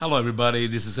Hello, everybody.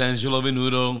 This is Angelo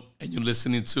Venuto, and you're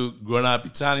listening to Grown Up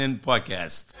Italian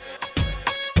Podcast.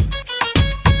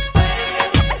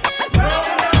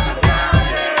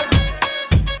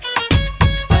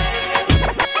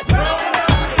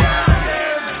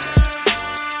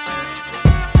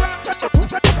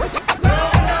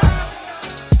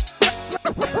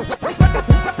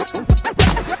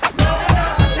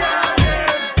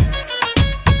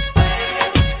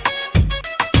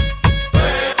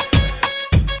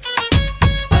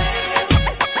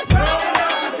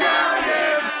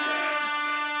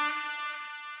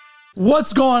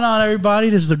 What's going on, everybody?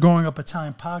 This is the Growing Up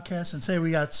Italian Podcast, and today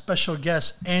we got special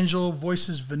guest Angelo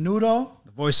Voices Venuto.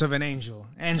 The voice of an angel.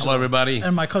 Angelo. Hello, everybody.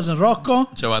 And my cousin Rocco.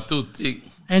 Ciao a tutti.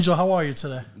 Angelo, how are you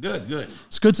today? Good, good.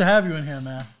 It's good to have you in here,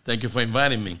 man. Thank you for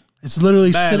inviting me. It's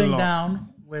literally Bello. sitting down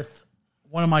with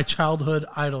one of my childhood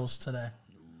idols today.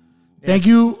 Thank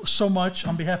you so much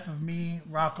on behalf of me,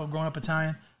 Rocco, Growing Up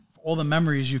Italian, for all the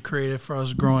memories you created for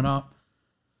us growing up.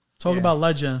 Talk about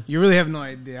legend. You really have no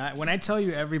idea. When I tell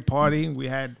you every party, we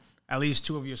had at least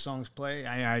two of your songs play.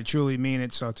 I truly mean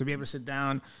it. So to be able to sit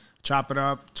down, chop it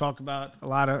up, talk about a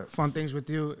lot of fun things with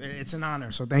you, it's an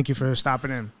honor. So thank you for stopping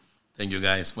in. Thank you,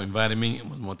 guys, for inviting me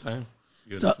one more time.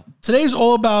 Beautiful. Today's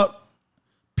all about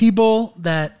people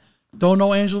that don't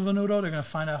know Angelo Venuto. They're going to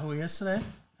find out who he is today.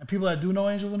 And people that do know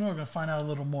Angelo Venuto are going to find out a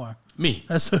little more. Me.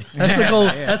 That's the goal.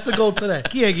 Yeah. That's the goal today.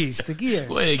 Chi è questo? Chi è?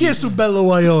 Chi è sto bello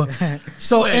guaglione?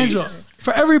 So, Angelo,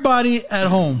 for everybody at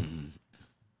home,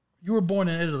 you were born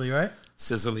in Italy, right?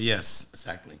 Sicily, yes,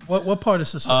 exactly. What part of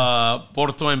Sicily?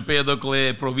 Porto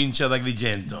Empedocle, provincia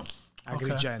d'Agrigento.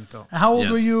 Agrigento. And how old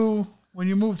yes. were you when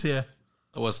you moved here?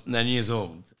 I was 9 years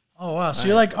old. Oh, wow. So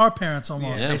you're like our parents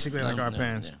almost. Yeah. Basically like our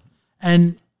parents. Yeah.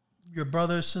 And your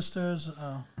brothers, sisters?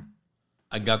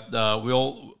 I got, we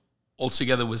all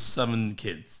together with 7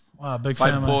 kids. Wow, big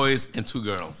 5 family. boys and 2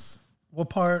 girls. What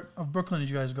part of Brooklyn did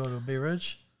you guys go to? Bay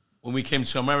Ridge? When we came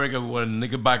to America, we were in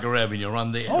Knickerbocker Avenue,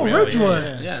 around the Oh, area. Ridgewood.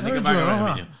 Yeah, Ridgewood, Knickerbocker oh, wow.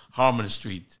 Avenue, Harmon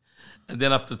Street. And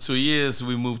then after 2 years,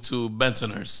 we moved to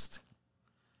Bensonhurst.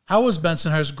 How was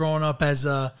Bensonhurst growing up as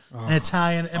an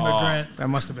Italian immigrant? That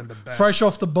must have been the best. Fresh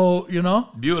off the boat, you know?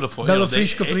 Beautiful. Bello the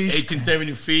fresco, fresco. 18th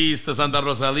Avenue Feast, Santa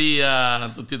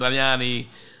Rosalia, tutti italiani,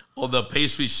 all the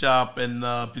pastry shop and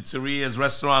pizzerias,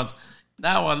 restaurants.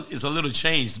 Now it's a little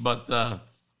changed, but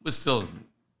we're still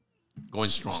going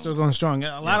strong. Still going strong.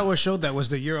 A lot of what showed that was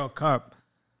the Euro Cup.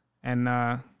 And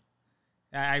I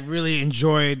really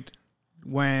enjoyed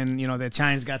when, the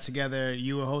Italians got together,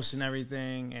 you were hosting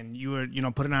everything, and you were,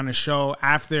 putting on a show.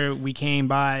 After we came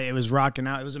by, it was rocking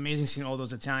out. It was amazing seeing all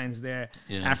those Italians there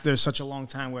after such a long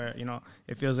time where,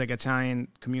 it feels like Italian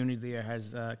community there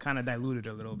has kind of diluted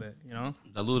a little bit,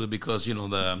 Diluted because,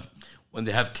 when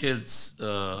they have kids,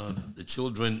 the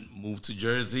children move to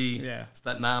Jersey,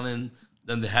 Staten Island,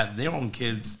 then they have their own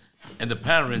kids, and the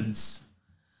parents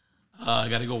got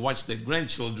to go watch their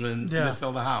grandchildren and they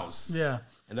sell the house. Yeah.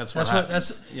 And that's what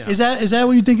happens. Is that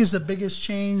what you think is the biggest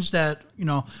change that,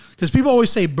 because people always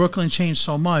say Brooklyn changed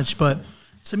so much, but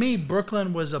to me,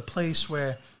 Brooklyn was a place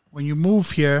where when you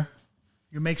move here,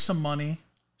 you make some money,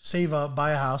 save up,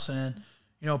 buy a house, and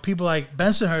people like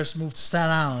Bensonhurst moved to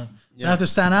Staten Island. Yeah. Then after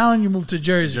Staten Island, you move to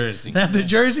Jersey. Then after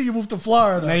Jersey, you move to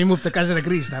Florida. Now you moved to Casa de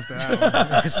Cristo after that.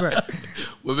 That's right.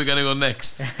 Where we gonna go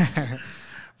next?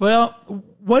 Well,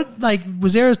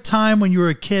 was there a time when you were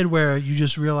a kid where you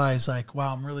just realized, like,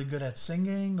 wow, I'm really good at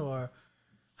singing? Or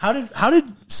how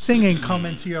did singing come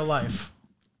into your life?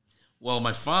 Well,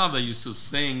 my father used to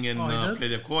sing and he play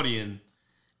the accordion,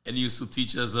 and he used to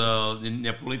teach us the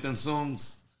Neapolitan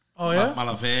songs. Oh, yeah?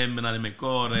 Malafemme, Anime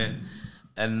Core.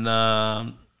 And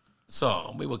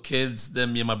so we were kids.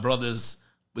 Then me and my brothers,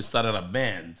 we started a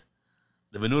band,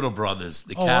 the Venuto Brothers,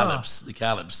 the Calebs. Wow. The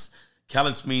Calebs.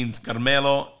 Calebs means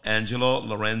Carmelo, Angelo,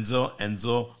 Lorenzo,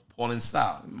 Enzo, Paul, and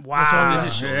Sal. Wow.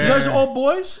 You guys are all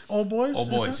boys? All boys? All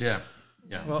boys, yeah.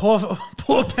 Well,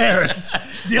 poor parents.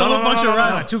 Deal with a bunch of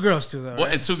rats. 2 girls too, though.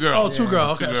 Right? And 2 girls. Oh, 2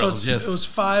 girls. Two Okay, girls, so yes. it was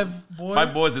 5 boys?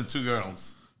 5 boys and 2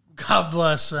 girls. God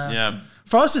bless, man. Yeah.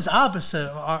 For us, it's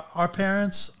opposite. Our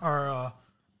parents are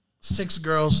 6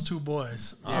 girls, 2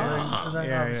 boys. So it's like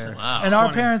opposite. Wow. And our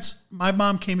funny. parents, my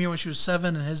mom came here when she was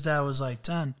 7 and his dad was like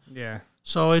 10. Yeah.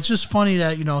 So it's just funny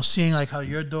that, seeing like how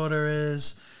your daughter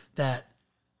is, that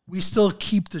we still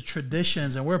keep the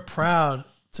traditions and we're proud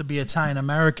to be Italian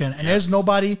American. And there's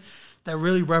nobody that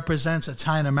really represents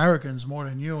Italian Americans more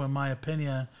than you, in my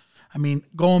opinion. I mean,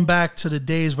 going back to the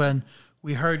days when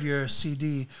we heard your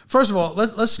CD. First of all,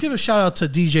 let's give a shout out to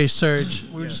DJ Serge.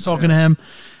 We were just talking to him.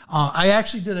 I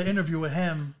actually did an interview with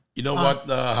him You know what?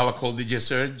 How I call DJ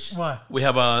Serge? What? We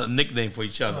have a nickname for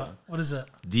each other. What is it?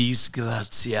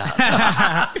 Disgraziato.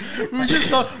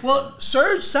 Well,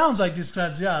 Serge sounds like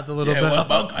Disgraziato a little bit.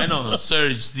 Well, I know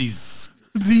Serge. These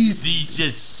DJ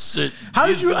Serge. How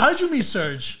did you meet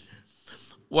Serge?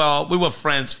 Well, we were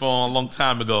friends for a long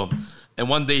time ago, and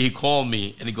one day he called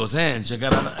me and he goes, "Ange, I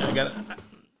got." Sorry about that.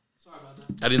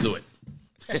 I didn't do it.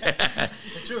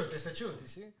 It's the truth. It's the truth. You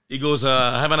see? He goes,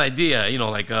 I have an idea.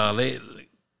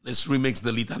 Let's remix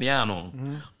the L'Italiano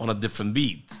on a different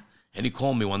beat. And he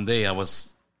called me one day. I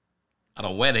was at a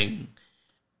wedding,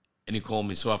 and he called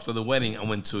me. So after the wedding, I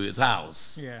went to his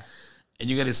house. Yeah. And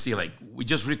you got to see, we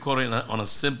just recorded on a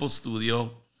simple studio.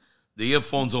 The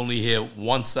earphones only hear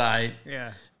one side.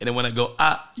 Yeah. And then when I go,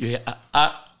 you hear,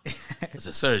 it's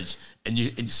a Serge. And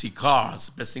you see cars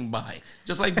passing by,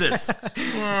 just like this.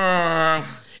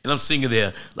 And I'm singing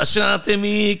there,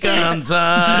 lasciatemi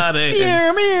cantare.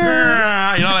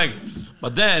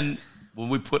 But then when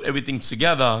we put everything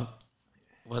together,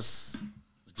 it was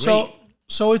great.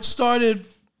 So it started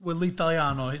with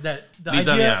L'Italiano. The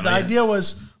idea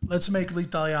was, let's make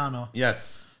L'Italiano.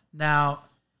 Yes. Now,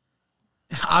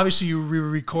 obviously you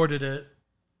re-recorded it.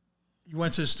 You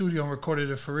went to the studio and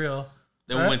recorded it for real.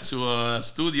 Then we went to a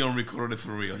studio and recorded it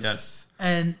for real, yes.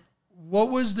 And what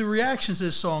was the reaction to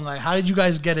this song? Like, how did you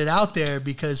guys get it out there?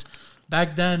 Because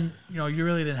back then, you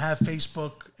really didn't have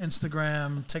Facebook,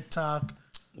 Instagram, TikTok.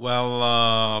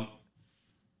 Well,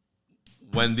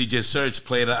 when DJ Serge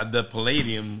played at the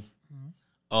Palladium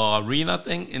arena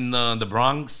thing in the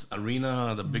Bronx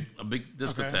arena, a big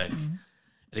discotheque, and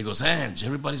he goes, "Ange,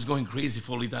 everybody's going crazy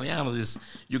for L'Italiano.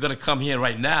 You got to come here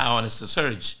right now." And it's the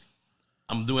Serge.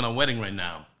 I'm doing a wedding right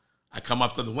now. I come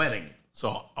after the wedding.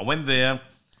 So I went there.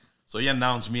 So he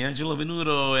announced me, Angelo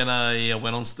Venuto, and I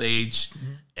went on stage,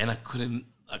 and I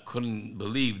couldn't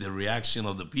believe the reaction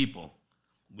of the people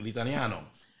with L'Italiano.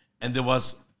 And there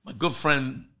was my good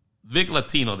friend Vic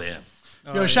Latino there.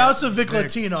 Shout out to Vic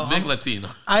Latino. Vic Latino.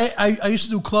 I used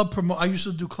to do club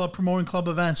promoting club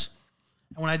events,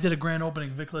 and when I did a grand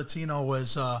opening, Vic Latino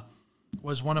was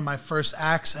one of my first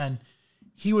acts, and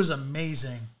he was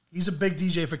amazing. He's a big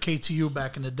DJ for KTU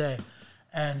back in the day,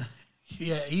 and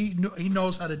yeah, he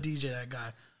knows how to DJ, that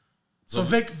guy. So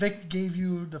Vic gave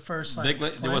you the first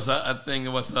there was I think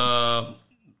it was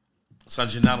San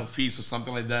Gennaro Feast or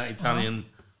something like that, Italian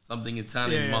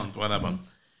month, whatever.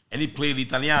 And he played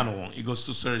Italiano. He goes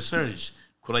to Serge,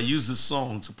 could I use this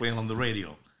song to play it on the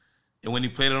radio? And when he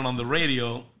played it on the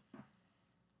radio,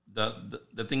 the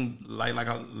thing like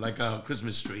a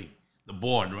Christmas tree, the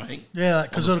board, right? Yeah,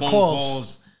 because of the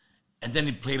calls. And then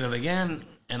he played it again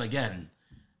and again.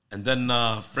 And then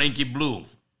Frankie Blue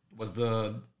was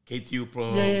the KTU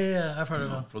pro. Yeah, I've heard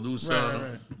of him. Producer.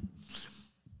 Right.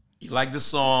 He liked the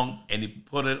song and he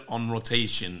put it on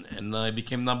rotation, and it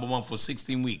became #1 for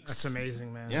 16 weeks. That's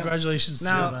amazing, man. Yeah. Congratulations to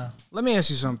you, man. Let me ask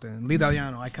you something.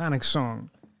 L'Italiano, iconic song.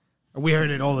 We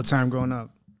heard it all the time growing up.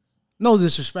 No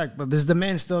disrespect, but does the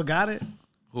man still got it?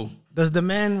 Who? Does the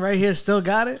man right here still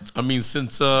got it? I mean,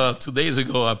 since 2 days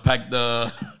ago, I packed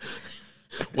the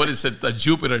the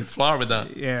Jupiter in Florida.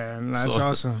 Yeah, that's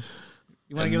awesome.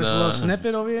 You want to give us a little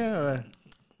snippet over here? Or?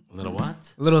 A little what?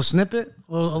 A little snippet?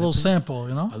 A little sample, A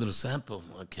little sample.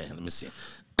 Okay, let me see.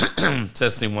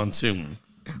 Testing 1, 2.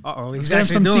 Uh-oh, Let's get him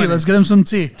some tea. Let's get him some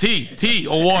tea. Tea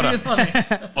or water.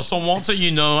 Or some water,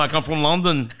 I come from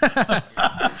London.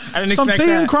 Some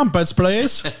tea and crumpets,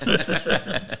 please.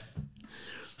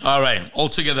 All right, all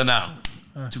together now.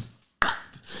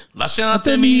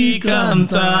 Lasciatemi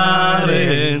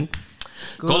cantare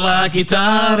con la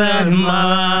chitarra in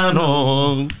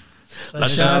mano.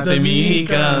 Lasciatemi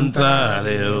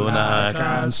cantare una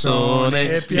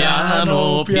canzone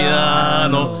piano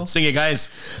piano. Sing it, guys.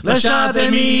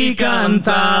 Lasciatemi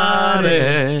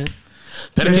cantare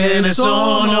perché ne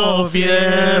sono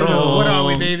fiero. What are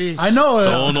we, baby? I know it.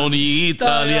 Sono un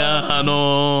italiano.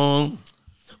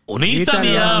 Un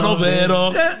italiano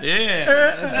vero. Yeah.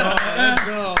 Let's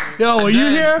go. Yo, when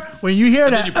you hear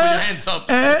that, You put your hands up.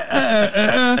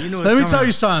 let me tell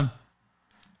you something.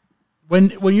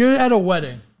 When you're at a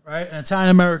wedding, right, an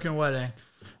Italian American wedding,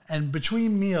 and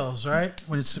between meals, right,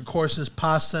 when it's of course is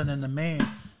pasta and then the main,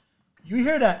 you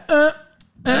hear that.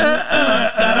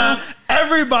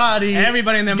 Everybody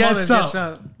in their gets mothers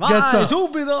up. Gets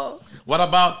up. What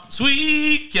about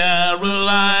Sweet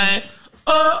Caroline?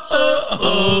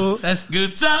 Oh. That's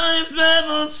good times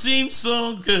never seem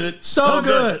so good. so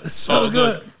good.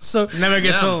 So Never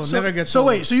gets old. So, Never gets so old.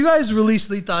 wait, so you guys released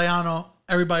L'Italiano.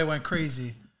 Everybody went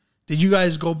crazy. Did you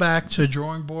guys go back to the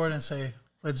drawing board and say,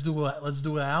 let's do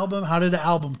an album? How did the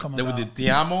album come Then we about? did Ti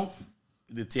Amo.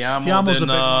 The Ti Amo. Ti Amo's then,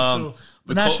 a big one too.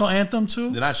 The national call, anthem too.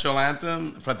 The national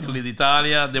anthem, Fratelli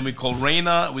d'Italia. Then we called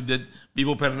Reina. We did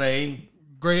Vivo per Lei.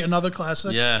 Great, another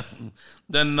classic. Yeah.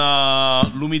 Then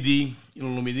Lumidi. You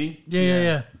know Lumidi?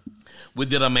 Yeah. We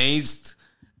did Amazed.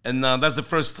 And that's the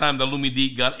first time that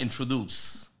Lumidi got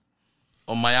introduced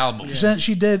on my album. Yeah.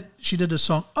 She did the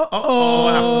song. And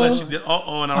after that she did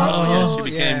and she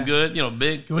became good,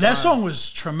 big. Well, that song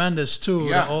was tremendous too.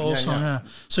 Yeah. The song, yeah.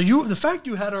 So the fact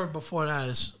you had her before that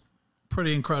is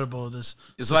pretty incredible. It's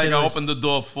like I opened the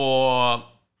door for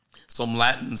some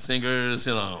Latin singers,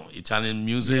 Italian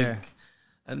music. Yeah.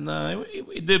 And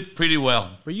it did pretty well.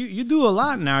 But you do a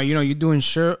lot now. You're doing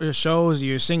shows.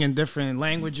 You're singing different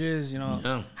languages.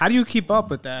 Yeah. How do you keep up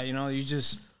with that? You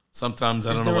just sometimes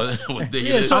I don't know what day it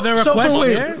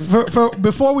yeah. is. For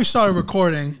before we started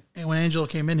recording, and when Angelo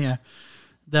came in here,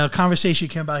 the conversation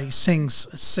came about. He sings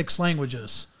 6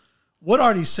 languages. What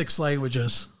are these 6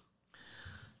 languages?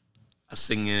 I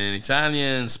sing in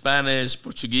Italian, Spanish,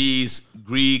 Portuguese,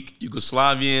 Greek,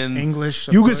 Yugoslavian, English.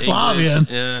 Yugoslavian.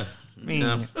 Yeah. I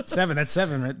mean, 7. That's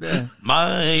 7 right there.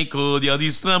 Maiko dia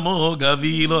distramo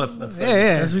gavilo. That's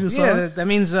Yeah. That's Yugoslavian? Yeah, that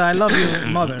means I love you,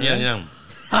 mother. Right? Yeah.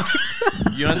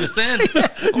 You understand? Is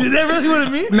that really what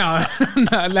it means? No,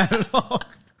 not at all.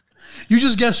 You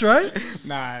just guessed right.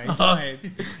 Nah, he's right.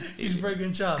 He's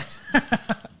breaking chops. No,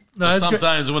 that's good.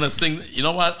 Sometimes when I sing, you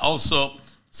know what? Also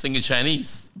sing in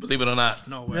Chinese, believe it or not.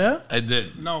 No way. Yeah. I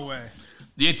did. No way.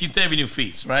 The 18th Avenue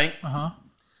Feast, right?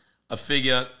 I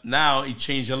figure now it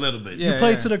changed a little bit. Yeah. You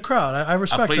played to the crowd. I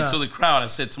respect I played that. to the crowd. I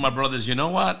said to my brothers, you know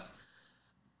what?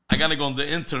 I got to go on the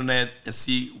internet and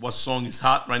see what song is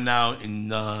hot right now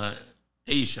in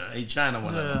Asia, in China,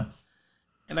 whatever. Yeah.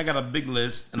 And I got a big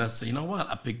list, and I said, you know what?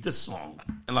 I picked this song.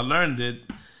 And I learned it,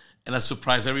 and I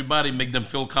surprised everybody, make them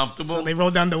feel comfortable. So they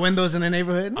rolled down the windows in the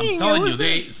neighborhood. I'm telling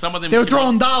you, some of them They were came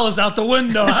throwing up, dollars out the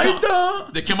window.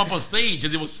 they came up on stage,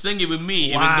 and they were singing with me,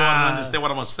 even though I didn't understand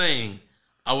what I was saying.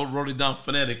 I would wrote it down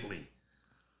phonetically.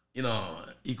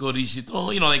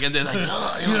 Ikorishito, and then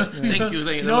thank you.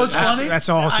 You know what's funny? That's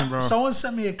awesome, bro. Someone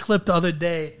sent me a clip the other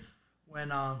day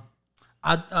when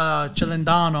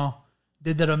Celentano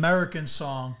did that American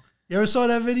song. You ever saw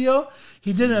that video?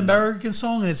 He did an American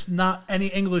song, and it's not any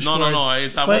English words. No.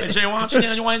 It's but it's it's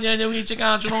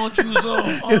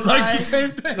like the same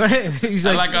thing. Right? He's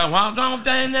like,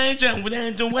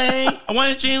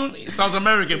 it sounds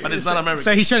American, but it's not American.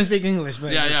 so he's trying to speak English,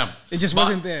 but Yeah. it just But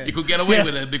wasn't there. You could get away Yeah.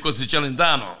 with it because it's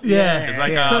Celentano. Yeah. It's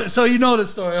like So you know the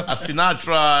story. a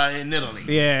Sinatra in Italy.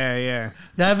 Yeah.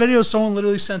 That video, someone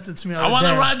literally sent it to me. I want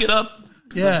to rock it up.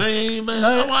 Yeah. Baby,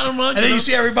 I want to rock And then it you up.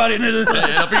 see everybody in it. And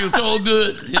I feel so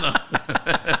good,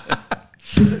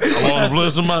 I want to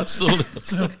bless my soul.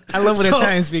 I love when So-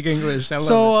 Italians speak English. I love it.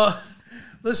 So,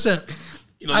 listen,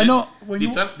 I know when the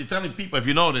you- Italian people, if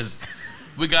you notice,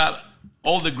 we got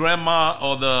all the grandma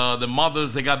or the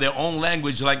mothers, they got their own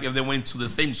language, like if they went to the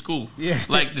same school. Yeah.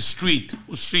 Like the street,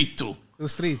 o street. O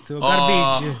street, o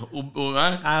garbage. O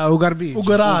garbage. o O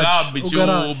garage. garbage,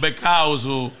 o becaus,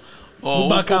 o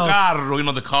bacaus. carro,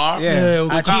 the car. Yeah. Yeah, O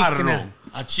A carro, chicken.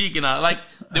 a chicken. Like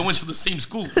they went to the same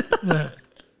school.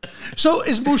 So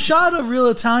is buchada a real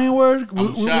Italian word?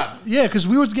 Buchada. Yeah, because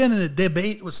we were getting in a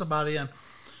debate with somebody and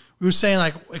we were saying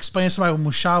explain to somebody what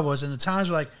mushad was, and the times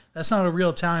were like, that's not a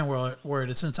real Italian word.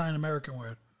 It's an Italian American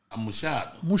word. A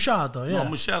mushado. Mushado, yeah. No,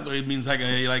 mushado, it means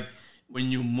like when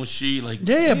you mushy, like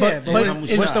Yeah, but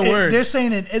what's the word? They're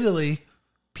saying in Italy,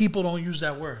 people don't use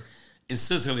that word. in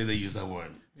Sicily they use that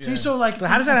word. See, so like, But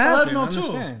how does that it's happen? Latino I too.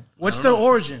 understand. What's the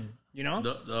origin? The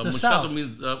The mushado South.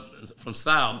 means from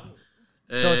south.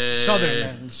 So it's southern,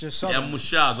 then. It's just Yeah, southern.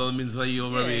 mushado means like you're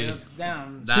very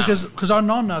Down. See, because our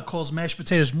nonna calls mashed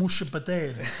potatoes musha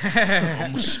potato.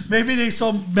 So maybe they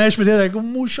saw mashed potato like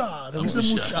musha. We said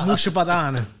Musha. musha.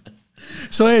 Mushabadana.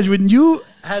 So Edge, when you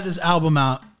had this album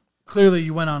out, clearly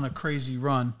you went on a crazy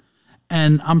run,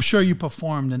 and I'm sure you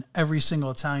performed in every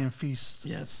single Italian feast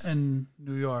Yes. in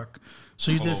New York.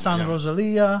 So you did Oh, San yeah.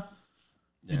 Rosalia.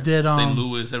 You did St.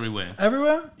 Louis, everywhere.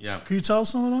 everywhere. Yeah. Can you tell us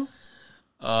some of them?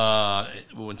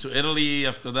 We went to Italy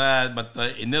after that, but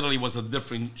in Italy was a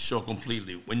different show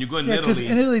completely. When you go in Yeah, because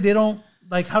Italy, in Italy they don't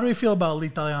like. How do you feel about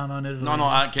l'italiano in Italy? no,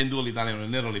 I can't do Italian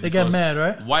in Italy. They get because mad,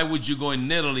 right? Why would you go in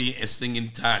Italy and sing in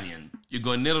Italian? You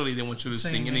go in Italy, they want you to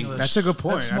sing in English. That's a good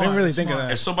point. That's I didn't smart, really that's think of smart.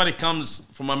 that. If somebody comes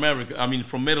from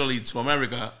from Italy to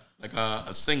America, like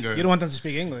a singer, You don't want them to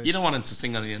speak English. you don't want them to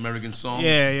sing an American song.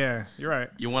 Yeah, you're right.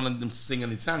 You want them to sing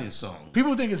an Italian song.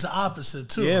 People think it's the opposite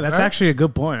too. Yeah, that's right? actually a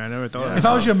good point. I never thought of If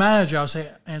that. I was your manager, I would say,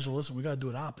 Angela, listen, we got to do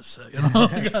it opposite. You know,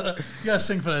 you got to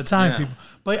sing for the Italian Yeah. people.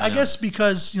 But I guess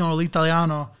because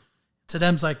l'italiano to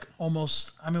them's like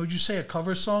almost. I mean, would you say a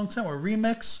cover song, Tim, or a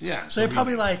remix? Yeah, So it's a they're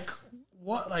probably remix.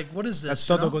 like, what is this? That's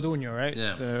you Toto know? Codugno, right?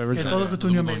 Yeah. The Yeah, original. Toto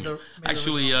Cutugno made the.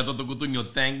 Actually, Toto Cutugno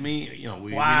thanked me. You know,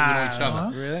 we know each other.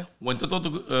 Uh-huh. Really? When Toto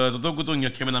Cutugno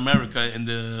came in America in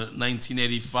the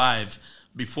 1985,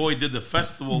 before he did the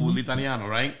festival with L'Italiano,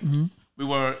 right? We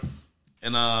were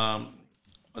in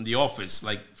on the office,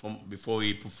 like from before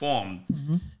he performed,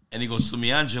 and he goes to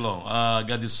me, Angelo, I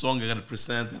got this song I got to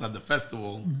present at the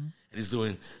festival, and he's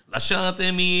doing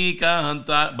Lasciatemi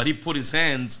cantare, but he put his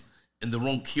hands in the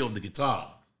wrong key of the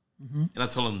guitar, and I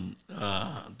told him,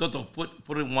 Toto,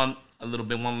 put it a little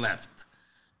bit one left,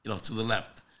 to the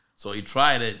left. So he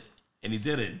tried it, and he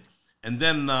did it. And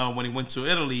then when he went to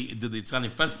Italy, he did the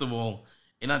Italian festival,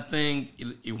 and I think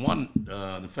he won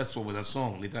the festival with that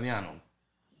song, L'Italiano.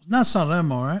 Not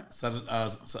Sanremo, right? So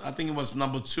I think it was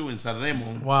number 2 in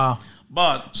Sanremo. Wow.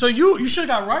 But So you should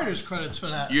have got writers credits for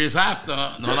that. years after,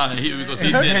 no, not here because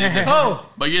he did it. Oh,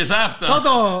 But years after,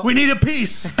 Toto. we need a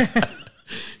piece.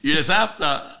 years after,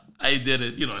 I did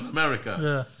it, in America.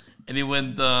 Yeah. And he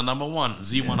went number 1,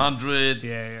 Z100,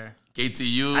 Yeah.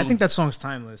 KTU. I think that song's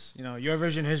timeless. Your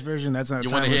version, his version. That's not.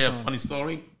 You want to hear a funny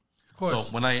story? Of course.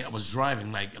 So when I was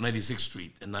driving like on 96th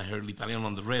Street and I heard L'Italiano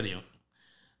on the radio,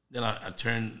 then I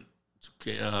turned to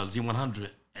Z100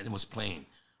 and it was playing.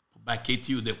 Back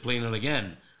KTU, they're playing it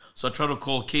again. So I tried to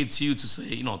call KTU to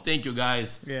say, thank you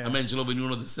guys. Yeah. I'm Angelo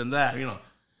Venuto, this and that,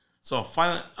 So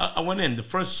finally, I went in. The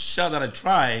first shot that I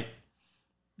tried,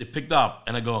 they picked up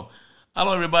and I go,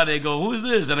 hello everybody. I go, who is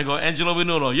this? And I go, Angelo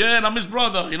Venuto. Yeah, and I'm his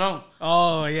brother,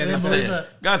 Oh yeah, Yeah, that's believe it. it.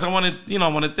 Guys, I want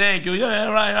to thank you.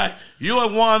 Yeah, right. You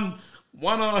have won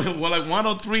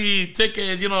 103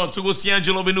 ticket, to go see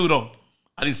Angelo Venuto.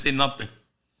 I didn't say nothing.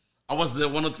 I was the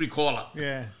 103 caller.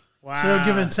 Yeah. Wow. So they're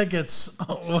giving tickets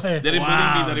away. They didn't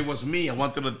Wow. believe me that it was me. I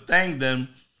wanted to thank them.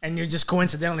 And you just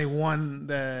coincidentally won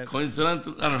the.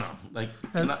 Coincidental, I don't know.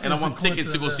 And I It's a want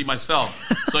tickets to go coincidence, see myself.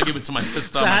 So I give it to my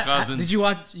sister, So my cousin. did you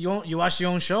watch? You watched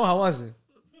your own show? How was it?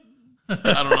 I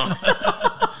don't know.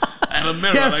 I had a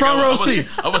mirror. Yeah, front row I was,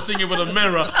 seats. I was singing with a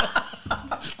mirror.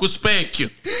 Con specchio.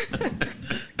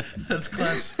 That's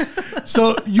classic.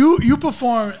 So you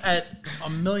perform at a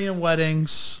million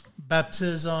weddings,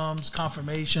 baptisms,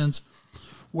 confirmations.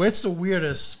 Where's the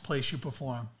weirdest place you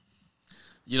perform?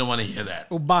 You don't want to hear that.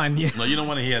 Uban. Yeah. No, you don't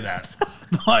want to hear that.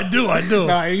 No, I do.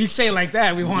 No, you say it like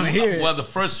that. We want to hear it. Well, the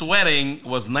first wedding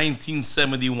was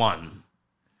 1971.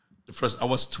 I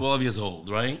was 12 years old,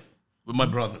 right? With my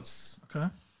brothers. Okay.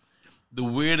 The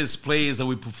weirdest place that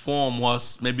we performed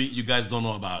was, maybe you guys don't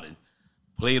know about it,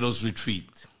 Plato's Retreat.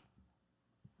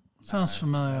 Sounds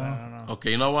familiar.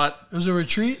 Okay, you know what? It was a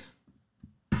retreat?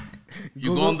 You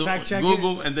Google, go on fact check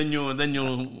Google and then you All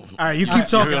right, you keep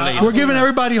talking. relate. I'll We're giving pull it up.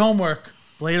 everybody homework.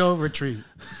 Plato Retreat.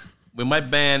 with my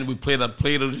band, we played at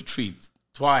Plato's Retreat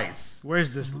twice Where's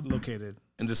this located?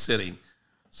 in the city.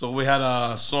 So we had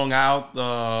a song out,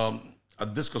 a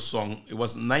disco song. It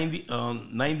was 92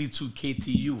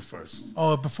 KTU first.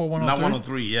 Oh, before Not 103?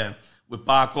 103, yeah. With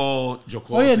Paco, Jocosi.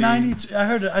 Oh, yeah, 92. I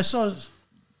heard it. I saw it.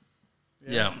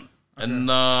 Yeah. And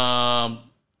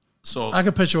so I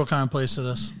could picture what kind of place it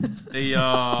is.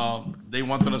 they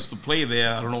wanted us to play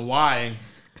there. I don't know why.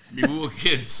 I mean, we were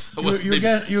kids. You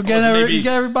get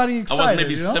everybody I excited. was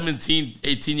maybe you know? 17,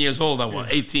 18 years old. I was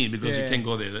 18 because Yeah. you can't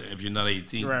go there if you're not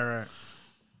 18. Right.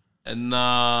 And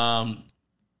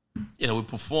we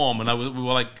perform, and we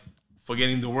were like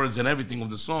forgetting the words and everything of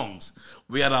the songs.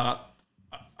 We had a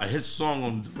hit song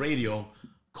on the radio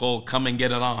called "Come and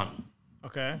Get It On,"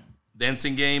 Okay.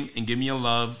 dancing game, and "Give Me Your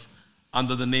Love"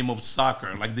 under the name of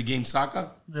Soccer, like the game soccer.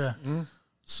 Yeah.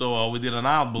 So we did an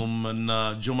album,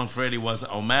 and Joe Manfredi was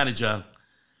our manager,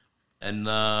 and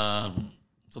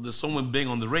so the song went big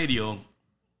on the radio,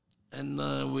 and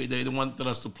they wanted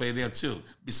us to play there too.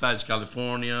 Besides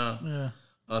California,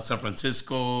 San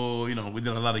Francisco, we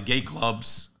did a lot of gay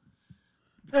clubs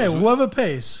Hey, whoever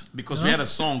pays. because we had a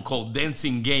song called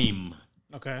 "Dancing Game."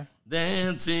 Okay.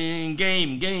 Dancing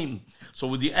game. So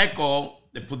with the echo,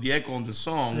 they put the echo on the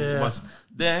song. Yeah. It was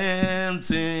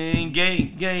dancing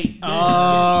game.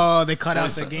 Oh, they cut So out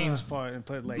it's, the games part and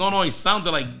put like. No, it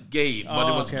sounded like gay, but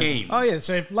it was okay. game. Oh yeah,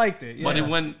 so I liked it. Yeah. But it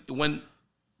went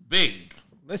big.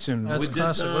 Listen, That's We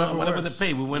classic. did Whatever they works.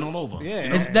 paid. We went all over.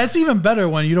 Yeah. That's even better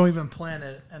when you don't even plan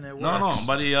it and it works. No,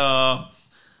 but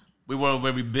we were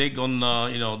very big on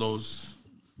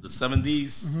the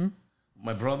 70s.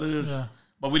 My brothers, Yeah.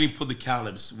 but we didn't put the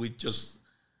Calibs. We just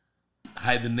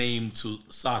had the name to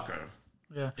soccer.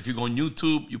 Yeah. If you go on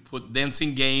YouTube, you put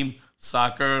dancing game,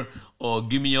 soccer, or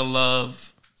give me your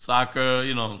love, soccer,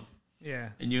 Yeah.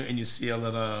 and you see a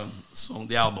lot of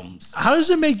the albums. How does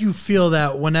it make you feel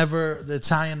that whenever the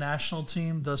Italian national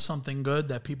team does something good,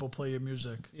 that people play your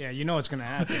music? Yeah, you know it's gonna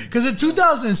happen. Because in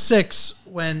 2006,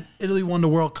 when Italy won the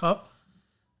World Cup,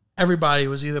 everybody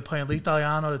was either playing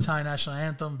L'Italiano, the Italian national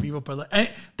anthem, Viva per... And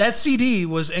that CD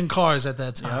was in cars at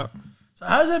that time. Yep. So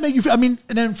how does that make you feel? I mean,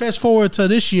 and then fast forward to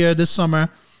this summer,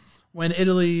 when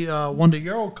Italy won the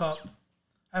Euro Cup,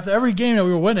 after every game that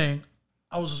we were winning,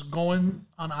 I was going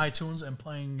on iTunes and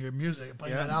playing your music,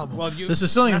 playing that album. Well, the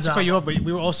Sicilians not to cut you album. off, but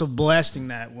we were also blasting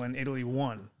that when Italy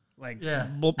won. Like, Yeah.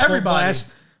 full Everybody. blast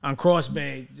on Cross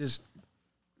Bay, just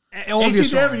all of your 18th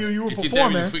songs. Avenue, you were If you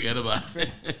performing. forget about it.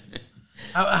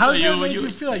 How does You- that make you-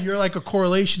 you feel like you're like a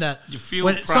correlation that You feel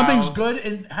when proud. something's good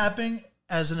and happening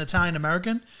as an Italian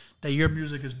American, that your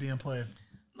music is being played?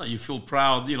 No, you feel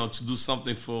proud, to do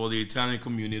something for the Italian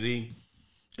community,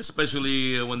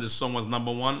 especially when the song was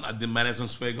 #1 at the Madison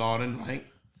Square Garden, right?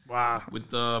 Wow. With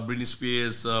Britney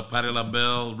Spears, Patti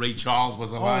LaBelle, Ray Charles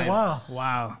was Oh alive. wow!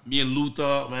 Wow. Me and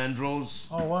Luther Vandross.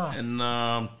 Oh, wow. And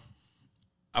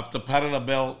after Patti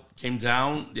LaBelle came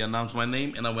down, they announced my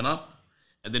name, and I went up.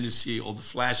 And then you see all the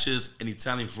flashes and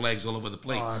Italian flags all over the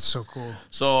place. Oh, that's so cool.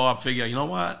 So I figure, you know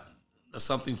what? That's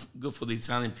something good for the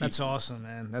Italian people. That's awesome,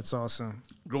 man. That's awesome.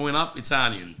 Growing up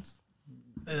Italians.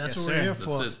 Hey, that's Yes, what sir. we're here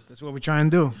That's for. it. That's what we're trying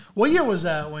to do. What year was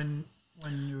that when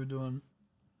you were doing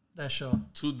that show?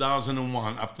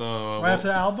 2001, after Right after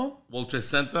the album? World Trade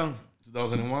Center,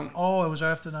 2001. Oh, it was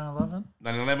right after 9/11.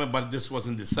 9/11, but this was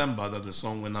in December that the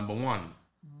song went #1.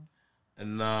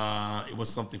 And it was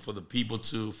something for the people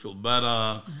to feel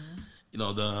better.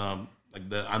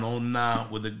 The Anonna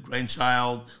with the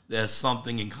grandchild, there's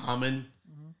something in common.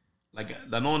 Like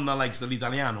the nonna likes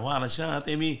l'italiano,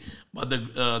 lasciatemi, but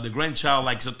the grandchild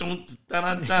likes a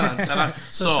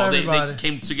so they everybody.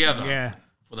 came together Yeah.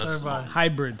 for that So song. everybody.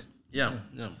 Hybrid. Yeah.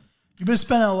 You've been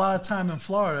spending a lot of time in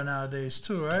Florida nowadays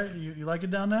too, right? You like it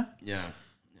down there? Yeah.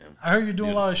 I heard you're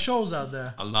doing a lot of shows out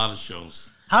there. A lot of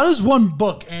shows. How does one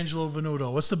book Angelo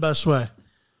Venuto? What's the best way?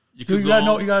 You You could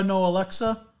gotta know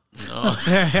Alexa, No.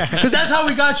 because that's how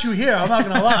we got you here. I'm not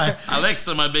gonna lie.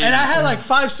 Alexa, my baby. And I had like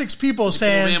 5-6 people Come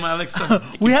saying here, my Alexa.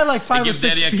 we had like 5 or give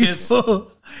 6 daddy a kiss.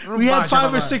 people. We had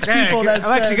 5 or 6 people that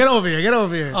Alexa, said, get over here. Get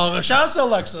over here. "Oh, shout out to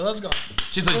Alexa. Let's go."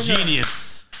 She's a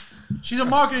genius. She's a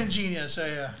marketing genius. So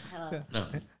yeah. No.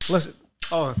 Listen.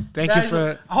 Oh, thank That you is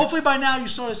for. hopefully by now you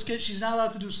saw the skit. She's not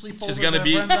allowed to do sleepovers She's gonna at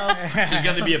be her friend's house. she's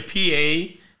gonna be a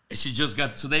PA. And she just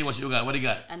got today. What you got? What do you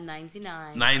got? A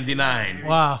 99. 99.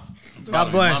 Wow.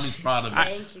 God bless. Mommy's proud of me.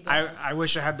 Thank you, guys. I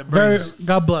wish I had the Very. brains.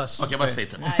 God bless. Okay, what's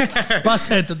it? Va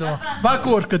sento, va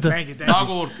curcata. Thank you. Thank Dog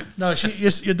you. work. No,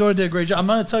 your daughter did a great job. I'm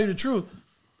going to tell you the truth.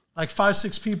 Like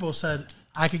 5-6 people said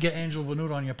I could get Angel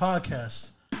Venuto on your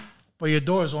podcast, but your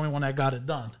daughter's the only one that got it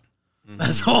done.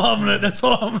 That's all I'm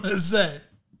gonna say.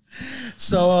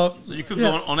 So You could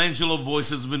yeah. go on Angelo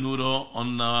Voices Venuto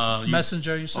on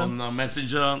Messenger, you said? on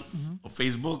Messenger or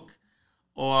Facebook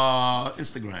or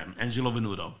Instagram. Angelo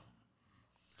Venuto.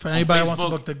 For anybody who wants to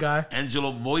Facebook. book the guy,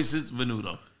 Angelo Voices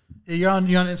Venuto. you're on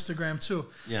Instagram too.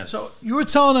 Yes. So you were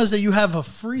telling us that you have a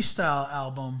freestyle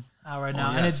album out right now,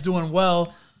 and yes. it's doing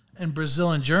well in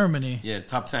Brazil and Germany. Yeah,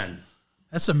 top 10.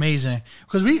 That's amazing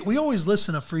because we always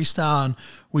listen to freestyle and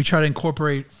we try to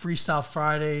incorporate Freestyle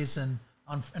Fridays and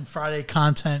Friday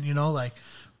content. Like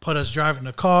put us driving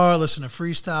the car, listen to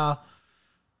freestyle.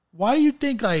 Why do you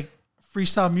think like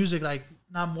freestyle music like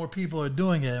not more people are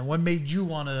doing it, and what made you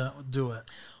want to do it?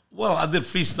 Well, I did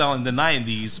freestyle in the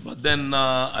 90s, but then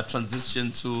I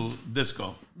transitioned to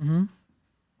disco. Mm-hmm.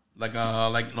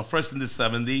 First in the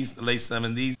 70s, the late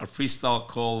 70s, a freestyle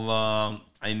called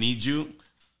I Need You.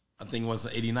 I think it was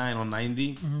 89 or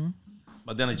 90. Mm-hmm.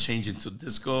 But then I changed it to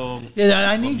disco. Yeah,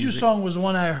 I Need You music. song was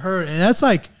one I heard, and that's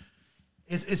like,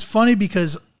 it's funny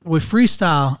because with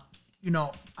freestyle,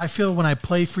 I feel when I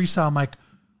play freestyle, I'm like,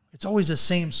 it's always the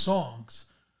same songs.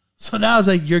 So now it's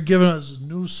like you're giving us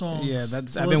new songs. Yeah,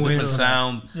 that's- to I've been listen waiting Different to.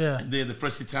 sound. Yeah. And then the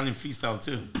first Italian freestyle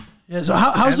too. Yeah. So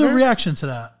how's the Ever? reaction to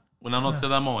that? When I Notte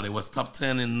d'Amore, it was top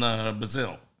 10 in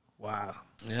Brazil. Wow.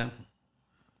 Yeah.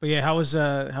 But yeah, how was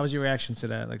your reaction to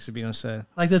that? Like Sabino said.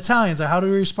 Like the Italians, like how do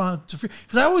we respond to free?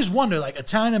 Because I always wonder, like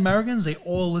Italian Americans, they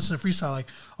all listen to freestyle. Like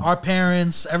our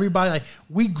parents, everybody, like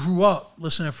we grew up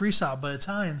listening to freestyle, but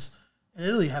Italians in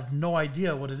Italy have no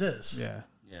idea what it is. Yeah.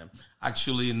 Yeah.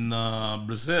 Actually, in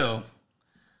Brazil,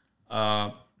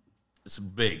 it's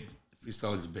big.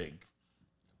 Freestyle is big.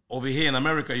 Over here in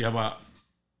America, you have a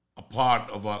part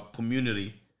of a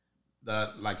community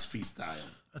that likes freestyle.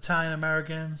 Italian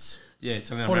Americans. Yeah,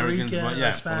 Italian Puerto Americans, Rican, but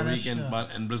yeah, Spanish, Puerto Rican. yeah.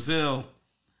 But in Brazil,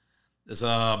 there's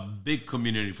a big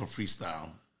community for freestyle.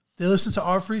 They listen to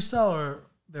our freestyle or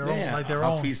their own, like their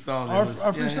our own freestyle. Our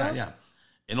Yeah, freestyle. yeah.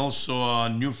 And also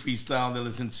new freestyle they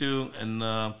listen to. And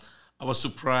I was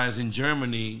surprised in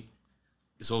Germany.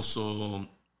 It's also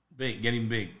big, getting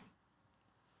big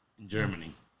in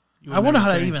Germany. I wonder how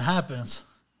that even happens.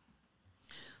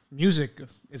 Music,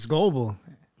 it's global.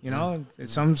 You know,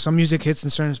 it's some music hits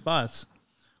in certain spots.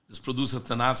 This producer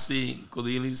Tanasi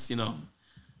Kodilis, you know,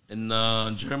 in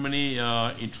Germany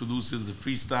introduces the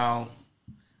freestyle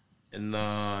in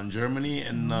Germany,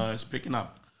 and it's picking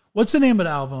up. What's the name of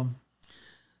the album?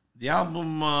 The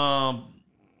album, I'll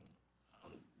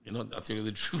tell you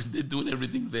the truth, they're doing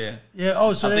everything there. Yeah.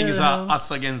 Oh, so I think it's have- Us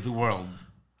Against the World.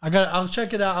 I'll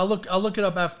check it out. I'll look it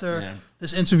up after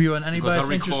this interview, and anybody that's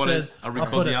interested, I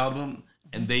record the album,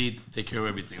 and they take care of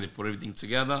everything. They put everything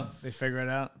together. They figure it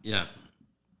out. Yeah.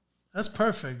 That's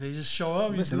perfect. They just show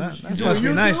up. Listen, you that do must what be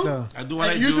you nice, do. though. I do what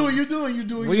I You do. do what you do, and you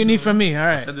do what What do you need from me? All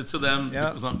right. Send it to them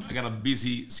Yep. because I got a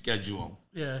busy schedule.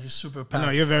 Yeah, he's super I packed.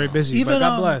 know you're very busy, Even but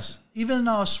God bless. Even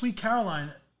Sweet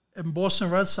Caroline and Boston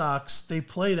Red Sox, they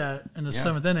played that in the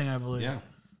seventh inning, I believe. Yeah.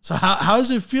 So how does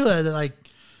it feel that like?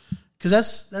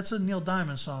 Because that's a Neil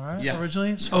Diamond song, right? Yeah.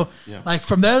 Originally, so Yeah. like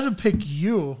from there to pick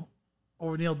you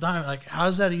over Neil Diamond, like how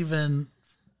does that even?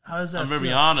 How does that? I'm very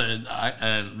feel? honored,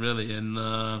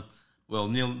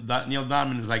 Neil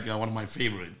Diamond is like one of my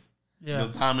favorite. Yeah. Neil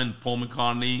Diamond, Paul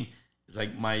McCartney is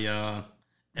like my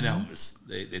and Elvis.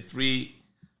 They're three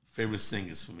favorite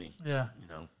singers for me. Yeah. You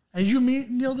know. And did you meet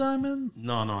Neil Diamond?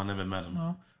 No, I never met him.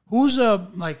 Who's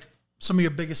like some of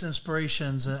your biggest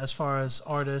inspirations as far as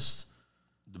artists?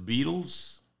 The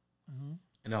Beatles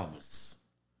and Elvis,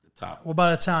 the top. What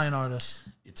about Italian artists?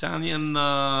 Italian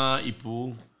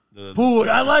Ipu. Pooh,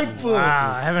 I like Pooh.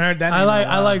 Wow, I haven't heard that. I name in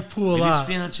a while. like Pooh a Mi lot.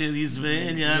 dispiace di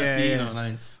svegliarti. Yeah. No,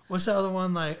 nice. What's the other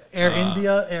one? Like Air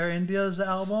India. Air India is the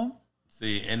album.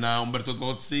 Sì, and Umberto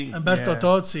Tozzi, Umberto Yeah.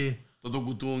 Tozzi. Toto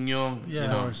Cutugno. Yeah. You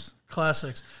know.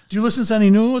 Classics. Do you listen to any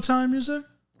new Italian music?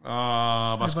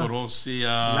 Vasco Rossi.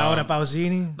 Laura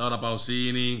Pausini. Laura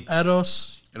Pausini.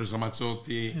 Eros. Eros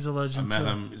Ramazzotti. He's a legend, I met too.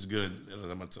 him. He's good. Eros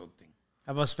Ramazzotti.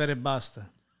 How about Sfere Basta?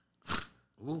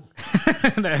 Ooh.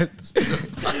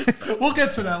 We'll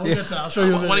get to that. I'll show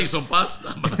you a What video. is some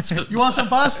pasta? You want some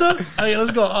pasta? Okay,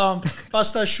 let's go.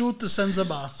 Pasta asciutta senza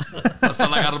pasta. Pasta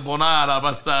alla carbonara,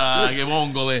 pasta che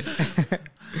vongole.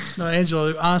 No,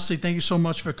 Angel, honestly, thank you so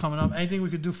much for coming up. Anything we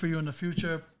could do for you in the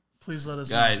future, please let us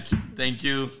know. Guys, thank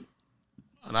you.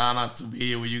 An honor to be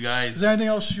here with you guys. Is there anything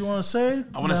else you want to say?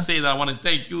 I want to say that I want to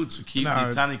thank you to keep No. the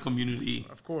Italian community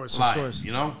Of course, alive, of course.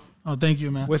 you know? Oh, thank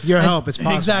you, man. With your help, it's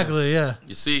possible. Exactly, yeah.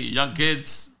 You see, young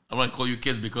kids, I want to call you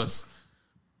kids because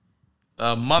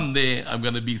Monday I'm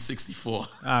going to be 64.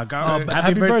 God, but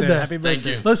happy birthday. Happy Thank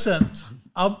birthday. you. Listen,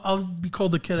 I'll be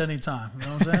called a kid anytime. You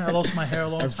know what I'm saying? I lost my hair a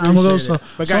long time appreciate ago, it. so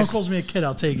But someone guys, calls me a kid,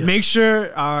 I'll take it. Make sure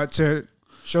to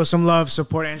show some love,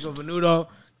 support Angelo Venuto.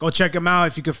 Go check him out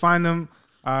if you can find him.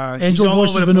 He's Angel all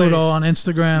Voices over the Venuto place. on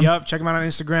Instagram. Yep, check him out on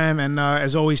Instagram. And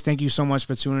as always, thank you so much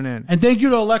for tuning in. And thank you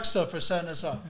to Alexa for setting us up.